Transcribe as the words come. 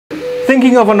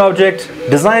thinking of an object,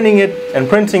 designing it, and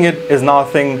printing it is now a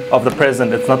thing of the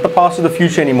present. It's not the past or the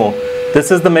future anymore.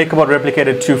 This is the MakerBot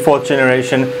Replicator 2 4th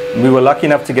generation. We were lucky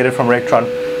enough to get it from Rectron.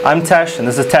 I'm Tash, and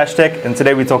this is TashTech, and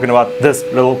today we're talking about this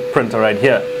little printer right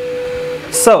here.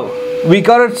 So, we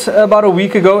got it about a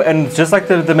week ago, and just like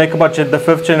the MakerBot, the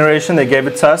 5th generation, they gave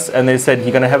it to us, and they said,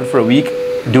 you're going to have it for a week,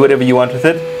 do whatever you want with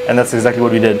it, and that's exactly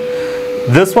what we did.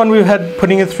 This one we've had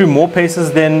putting it through more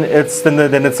paces than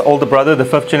its older brother, the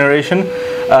 5th generation.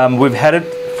 We've had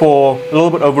it for a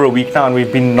little bit over a week now, and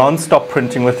we've been non-stop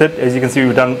printing with it. As you can see,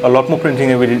 we've done a lot more printing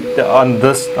than we did on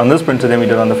this printer than we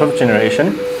did on the 5th generation.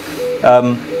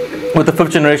 With the 5th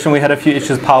generation, we had a few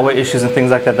issues, power issues and things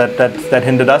like that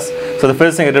hindered us. So the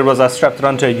first thing I did was I strapped it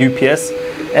onto a UPS,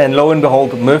 and lo and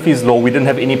behold, Murphy's Law, we didn't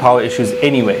have any power issues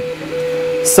anyway.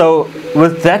 So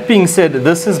with that being said,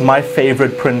 this is my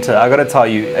favorite printer. I gotta tell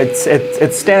you,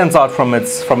 it stands out from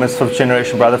its 5th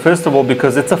generation brother. First of all,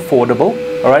 because it's affordable.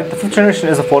 All right, the 5th generation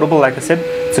is affordable. Like I said,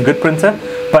 it's a good printer.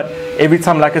 But every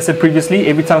time, like I said previously,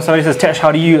 every time somebody says, Tash,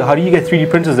 how do you get 3D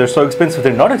printers? They're so expensive.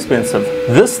 They're not expensive.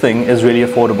 This thing is really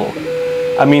affordable.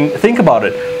 I mean, think about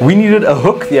it. We needed a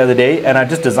hook the other day, and I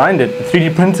just designed it,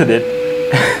 3D printed it.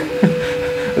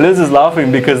 Liz is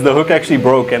laughing because the hook actually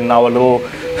broke, and our little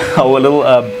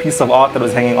piece of art that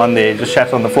was hanging on there just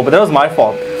shattered on the floor. But that was my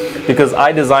fault, because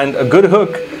I designed a good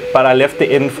hook, but I left the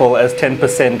infill as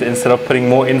 10% instead of putting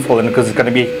more infill in, because it's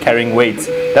going to be carrying weights.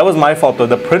 That was my fault though.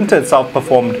 The printer itself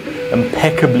performed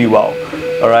impeccably well.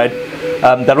 Alright,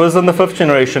 that was on the 5th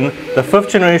generation. The 5th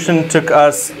generation took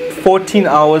us 14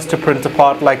 hours to print a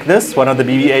part like this, one of the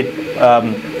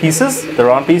BB-8 pieces, the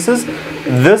round pieces.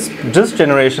 This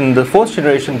generation, the 4th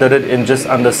generation, did it in just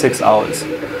under 6 hours.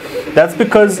 That's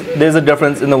because there's a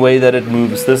difference in the way that it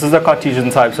moves. This is a Cartesian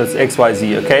type, so it's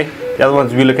XYZ, okay? The other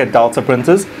ones, we look at delta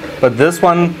printers, but this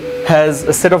one has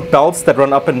a set of belts that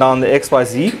run up and down the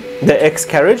XYZ, the X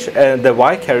carriage, and the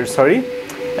Y carriage, sorry,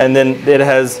 and then it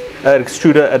has an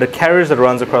extruder at a carriage that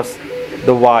runs across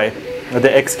the Y,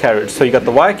 the X carriage. So you got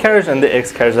the Y carriage and the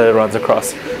X carriage that it runs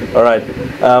across. All right.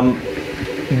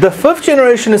 The 5th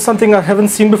generation is something I haven't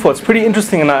seen before. It's pretty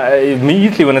interesting, and I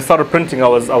immediately when I started printing, I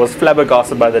was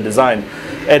flabbergasted by the design.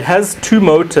 It has 2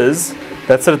 motors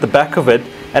that sit at the back of it,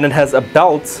 and it has a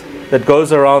belt that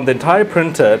goes around the entire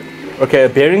printer. Okay, a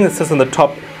bearing that sits on the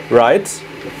top right,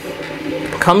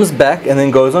 comes back and then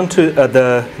goes onto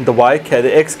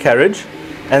the X carriage,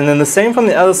 and then the same from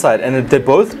the other side, and they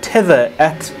both tether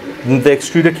at the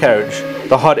extruder carriage,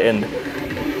 the hot end.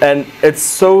 And it's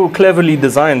so cleverly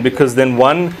designed, because then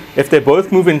if they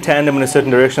both move in tandem in a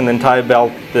certain direction, the entire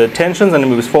belt, the tensions, and it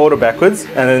moves forward or backwards,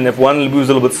 and then if one moves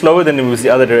a little bit slower, then it moves the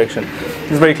other direction.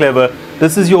 It's very clever.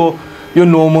 This is your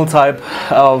normal type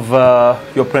of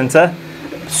your printer.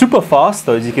 Super fast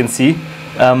though, as you can see.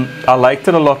 I liked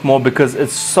it a lot more because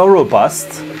it's so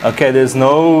robust. Okay, there's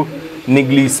no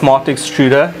niggly smart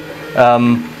extruder,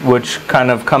 which kind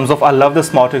of comes off. I love the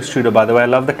smart extruder, by the way. I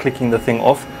love the clicking the thing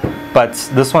off. But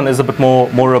this one is a bit more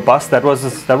robust. That was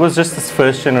just this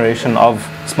 1st generation of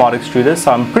smart extruders,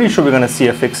 so I'm pretty sure we're going to see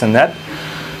a fix in that.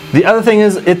 The other thing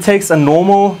is it takes your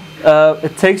normal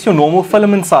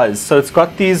filament size. So it's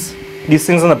got these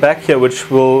things on the back here,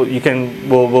 which we'll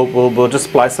just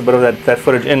splice a bit of that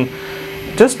footage in.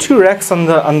 Just 2 racks on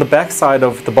the back side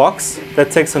of the box.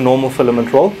 That takes a normal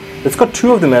filament roll. It's got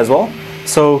 2 of them as well,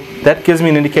 so that gives me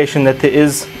an indication that there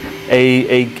is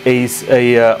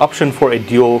a option for a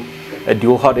dual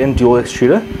hot end, dual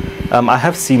extruder. I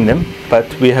have seen them,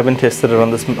 but we haven't tested it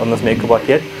on this MakerBot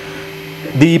yet.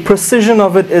 The precision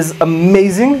of it is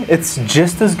amazing. It's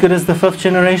just as good as the 5th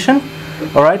generation.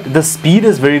 All right, the speed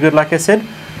is very good, like I said,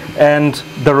 and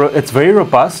it's very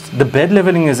robust. The bed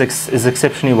leveling is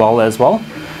exceptionally well as well.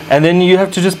 And then you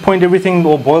have to just point everything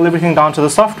or boil everything down to the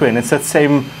software, and it's that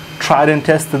same tried and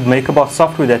tested MakerBot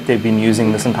software that they've been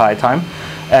using this entire time.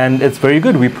 And it's very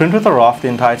good. We print with a raft the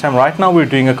entire time. Right now we're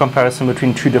doing a comparison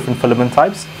between 2 different filament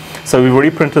types. So we've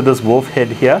already printed this wolf head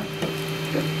here.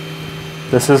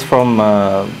 This is from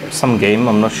some game,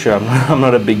 I'm not sure. I'm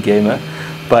not a big gamer.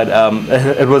 But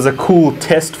it was a cool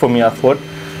test for me, I thought.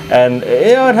 And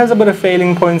yeah, it has a bit of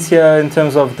failing points here in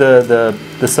terms of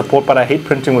the support, but I hate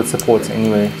printing with supports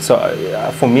anyway. So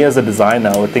for me as a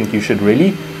designer, I would think you should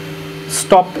really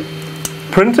stop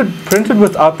printed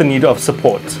without the need of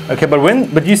support. Okay,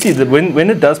 but you see that when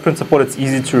it does print support, it's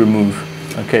easy to remove.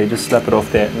 Okay, just slap it off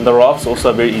there. And the rafts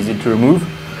also very easy to remove.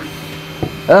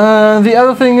 The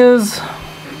other thing is,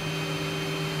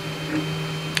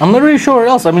 I'm not really sure what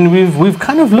else. I mean, we've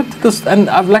kind of looked at this, and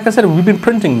like I said, we've been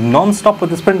printing non-stop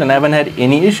with this print, and I haven't had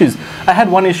any issues. I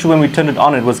had one issue when we turned it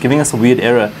on; it was giving us a weird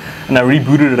error, and I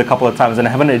rebooted it a couple of times, and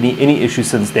I haven't had any issues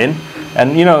since then.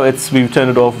 And you know, we've turned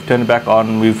it off, we've turned it back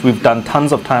on. We've done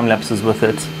tons of time lapses with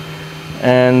it,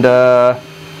 and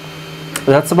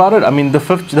that's about it. I mean, the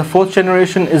fourth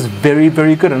generation is very,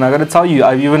 very good, and I got to tell you,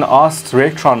 I've even asked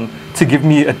Rectron to give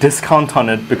me a discount on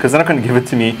it, because they're not going to give it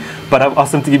to me, but I've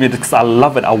asked them to give me it because I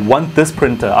love it. I want this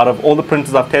printer. Out of all the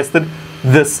printers I've tested,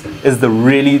 this is the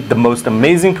most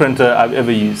amazing printer I've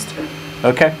ever used.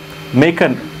 Okay,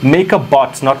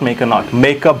 MakerBot, not MakerNot,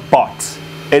 MakerBot.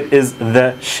 It is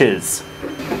the shiz.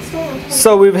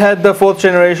 So we've had the 4th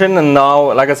generation, and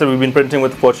now, like I said, we've been printing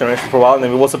with the 4th generation for a while, and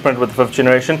then we've also printed with the 5th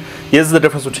generation. Here's the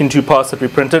difference between two parts that we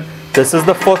printed. This is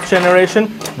the 4th generation,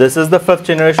 this is the 5th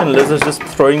generation. Liz is just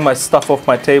throwing my stuff off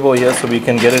my table here so we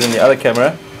can get it in the other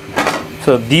camera.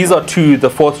 So these are the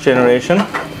 4th generation.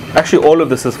 Actually, all of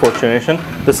this is 4th generation.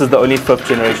 This is the only 5th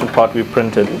generation part we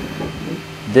printed.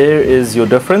 There is your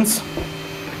difference.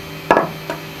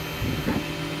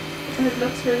 And it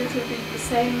looks relatively the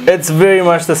same. It's very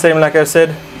much the same, like I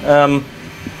said.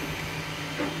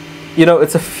 You know,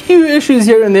 it's a few issues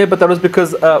here and there, but that was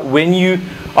because when you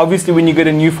get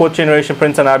a new 4th generation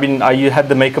printer, and I had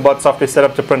the MakerBot software set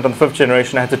up to print on the 5th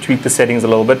generation, I had to tweak the settings a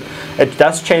little bit. It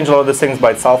does change a lot of the things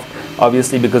by itself,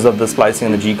 obviously because of the splicing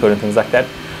and the G-code and things like that.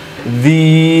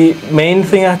 The main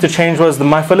thing I had to change was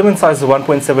my filament size is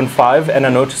 1.75, and I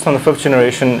noticed on the 5th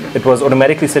generation it was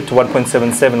automatically set to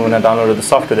 1.77 when I downloaded the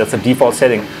software. That's the default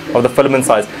setting of the filament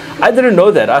size. I didn't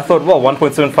know that. I thought, well,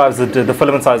 1.75 is the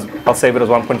filament size. I'll save it as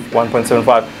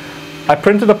 1.75. I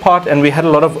printed a part, and we had a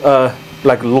lot of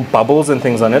like little bubbles and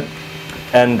things on it,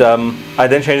 and I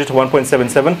then changed it to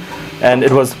 1.77, and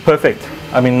it was perfect.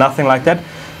 I mean, nothing like that.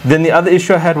 Then the other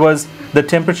issue I had was the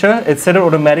temperature. It set it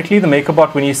automatically. The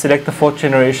MakerBot, when you select the 4th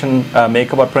generation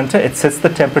MakerBot printer, it sets the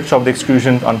temperature of the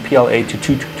extrusion on PLA to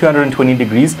 220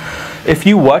 degrees. If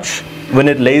you watch when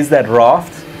it lays that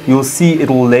raft, you'll see it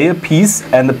will lay a piece,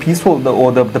 and the piece will,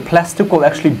 the plastic will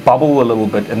actually bubble a little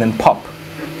bit and then pop.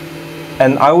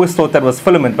 And I always thought that was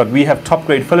filament, but we have top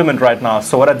grade filament right now.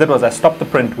 So what I did was I stopped the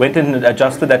print, went in and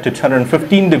adjusted that to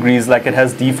 215 degrees like it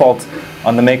has default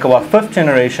on the MakerBot 5th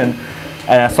generation.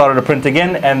 And I started to print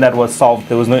again, and that was solved.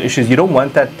 There was no issues. You don't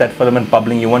want that filament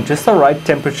bubbling. You want just the right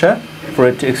temperature for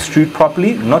it to extrude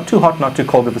properly. Not too hot, not too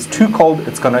cold. If it's too cold,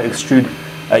 it's going to extrude.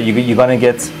 You're going to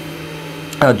get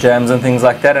jams and things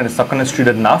like that, and it's not going to extrude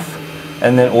enough.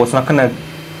 And then, or it's not going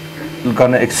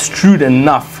to extrude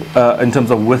enough in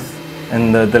terms of width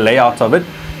and the layout of it.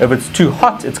 If it's too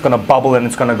hot, it's going to bubble and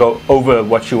it's going to go over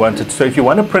what you wanted. So if you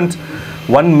want to print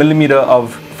 1 millimeter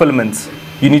of filament,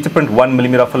 you need to print 1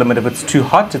 millimeter filament. If it's too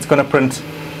hot, it's going to print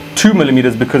 2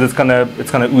 millimeters because it's gonna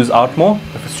ooze out more.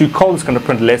 If it's too cold, it's going to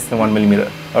print less than 1 millimeter.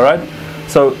 All right.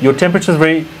 So your temperature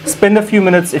is spend a few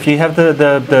minutes if you have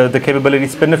the capability.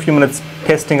 Spend a few minutes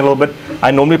testing a little bit. I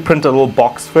normally print a little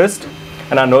box first,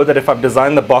 and I know that if I've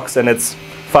designed the box and it's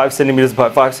 5 centimeters by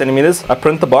 5 centimeters, I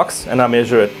print the box and I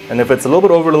measure it. And if it's a little bit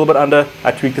over, a little bit under,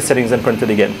 I tweak the settings and print it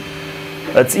again.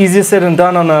 It's easier said than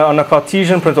done on a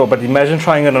Cartesian printer, but imagine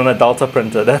trying it on a Delta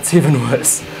printer. That's even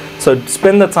worse. So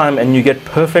spend the time and you get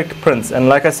perfect prints. And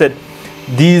like I said,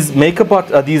 these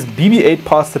MakerBot, these BB-8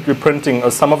 parts that we're printing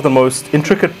are some of the most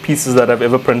intricate pieces that I've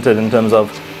ever printed in terms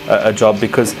of a job,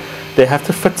 because they have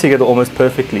to fit together almost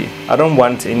perfectly. I don't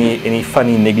want any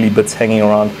funny niggly bits hanging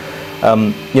around.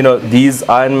 You know, these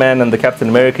Iron Man and the Captain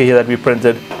America here that we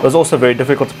printed was also very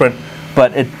difficult to print.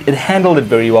 But it handled it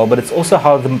very well. But it's also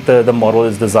how the model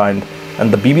is designed, and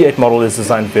the BB-8 model is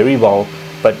designed very well.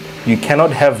 But you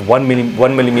cannot have 1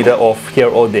 millimeter off here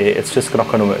or there. It's just not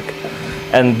going to work.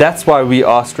 And that's why we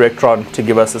asked Rectron to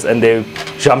give us this, and they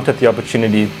jumped at the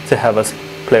opportunity to have us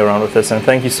play around with this. And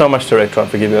thank you so much to Rectron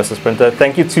for giving us this printer.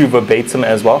 Thank you to Verbatim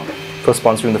as well for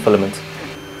sponsoring the filament.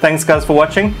 Thanks guys for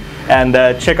watching, and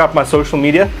check out my social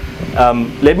media.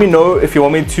 Let me know if you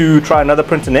want me to try another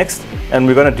printer next, and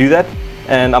we're going to do that.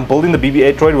 And I'm building the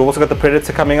BB-8 Droid. We've also got the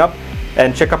Predator coming up.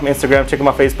 And check out my Instagram, check out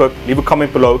my Facebook, leave a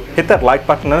comment below, hit that like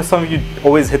button. I know some of you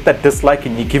always hit that dislike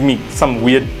and you give me some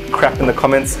weird crap in the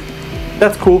comments.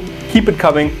 That's cool. Keep it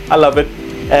coming. I love it.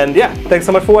 And yeah, thanks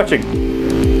so much for watching.